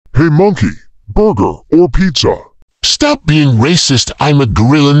Hey monkey, burger or pizza? Stop being racist, I'm a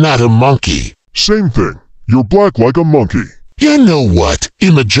gorilla, not a monkey. Same thing, you're black like a monkey. You know what,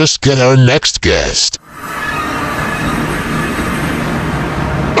 I'ma just get our next guest.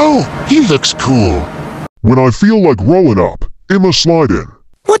 Oh, he looks cool. When I feel like rolling up, I'ma slide in.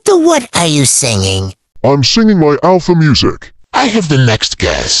 What are you singing? I'm singing my alpha music. I have the next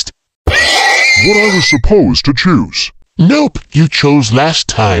guest. What I was supposed to choose. Nope, you chose last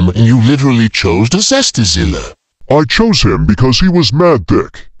time and you literally chose the Zestazilla. I chose him because he was mad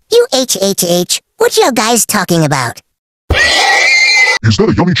thick. You what y'all guys talking about? Is that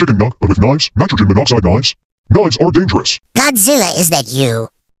a yummy chicken nug, but with knives? Nitrogen monoxide knives? Knives are dangerous. Godzilla, is that you?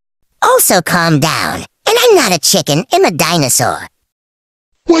 Also calm down. And I'm not a chicken, I'm a dinosaur.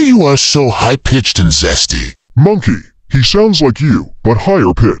 Why you are so high-pitched and zesty? Monkey, he sounds like you, but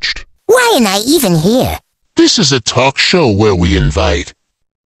higher pitched. Why am I even here? This is a talk show where we invite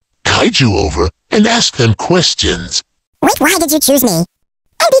kaiju over and ask them questions. Wait, why did you choose me?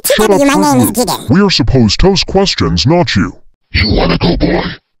 Shut up, my name is Gigan. We're supposed to toast questions, not you. You wanna go, boy?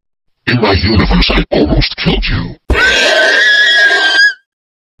 In my universe, I almost killed you.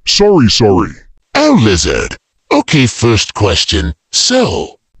 Sorry. Oh, lizard. Okay, first question.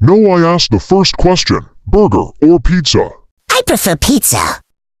 So? No, I asked the first question. Burger or pizza? I prefer pizza.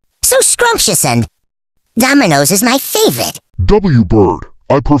 So scrumptious, and Domino's is my favorite. W Bird.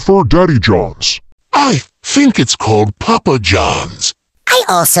 I prefer Daddy John's. I think it's called Papa John's. I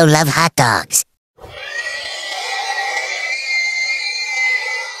also love hot dogs.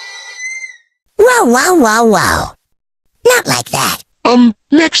 Wow. Not like that.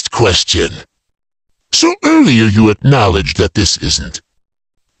 Next question. So earlier you acknowledged that this isn't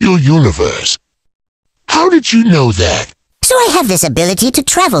your universe. How did you know that? So I have this ability to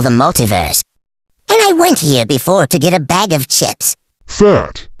travel the multiverse. And I went here before to get a bag of chips.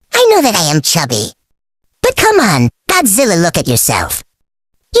 Fat. I know that I am chubby. But come on, Godzilla, look at yourself.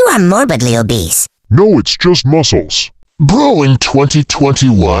 You are morbidly obese. No, it's just muscles. Bro, in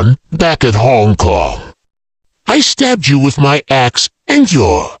 2021, back at Hong Kong, I stabbed you with my axe and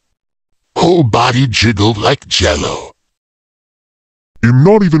your whole body jiggled like jello. I'm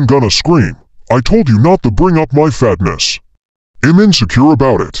not even gonna scream. I told you not to bring up my fatness. I'm insecure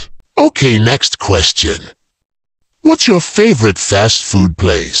about it. Okay, next question. What's your favorite fast food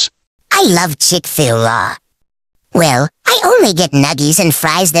place? I love Chick-fil-A. Well, I only get nuggies and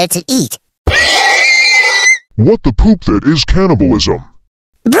fries there to eat. What the poop, that is cannibalism.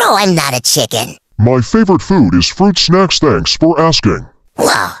 Bro, I'm not a chicken. My favorite food is fruit snacks, thanks for asking.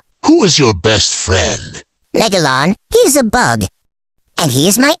 Whoa. Who is your best friend? Megalon, he's a bug. And he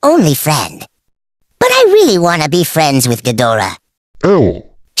is my only friend. But I really want to be friends with Ghidorah. L.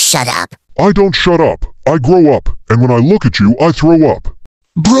 Shut up. I don't shut up. I grow up, and when I look at you, I throw up.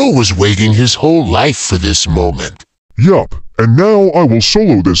 Bro was waiting his whole life for this moment. Yup, and now I will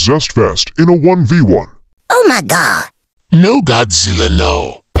solo this Zest Fest in a 1v1. Oh my god. No, Godzilla,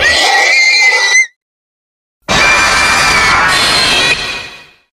 no.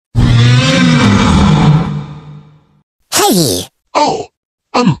 Hey. Oh,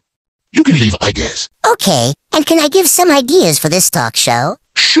 you can leave, I guess. Okay, and can I give some ideas for this talk show?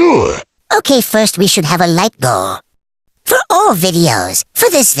 Sure. Okay, first we should have a like goal. For all videos, for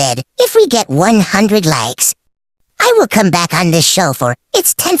this vid, if we get 100 likes, I will come back on this show for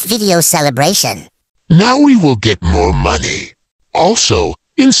its 10th video celebration. Now we will get more money. Also,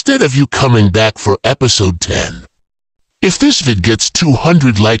 instead of you coming back for episode 10, if this vid gets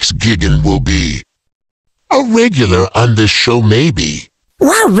 200 likes, Gigan will be a regular on this show, maybe.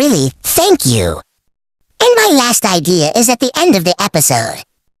 Wow, really? Thank you. And my last idea is at the end of the episode.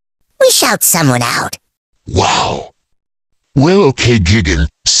 We shout someone out. Wow. Well, okay, Gigan,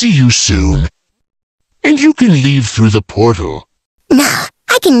 see you soon. And you can leave through the portal. Nah,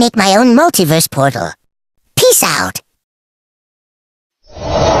 I can make my own multiverse portal. Peace out.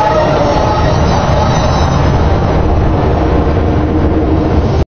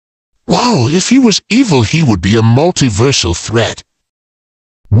 Wow, if he was evil, he would be a multiversal threat.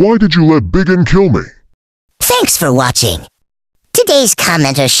 Why did you let Gigan kill me? Thanks for watching. Today's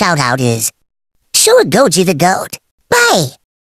commenter shout-out is SHOWA the Goat. Bye!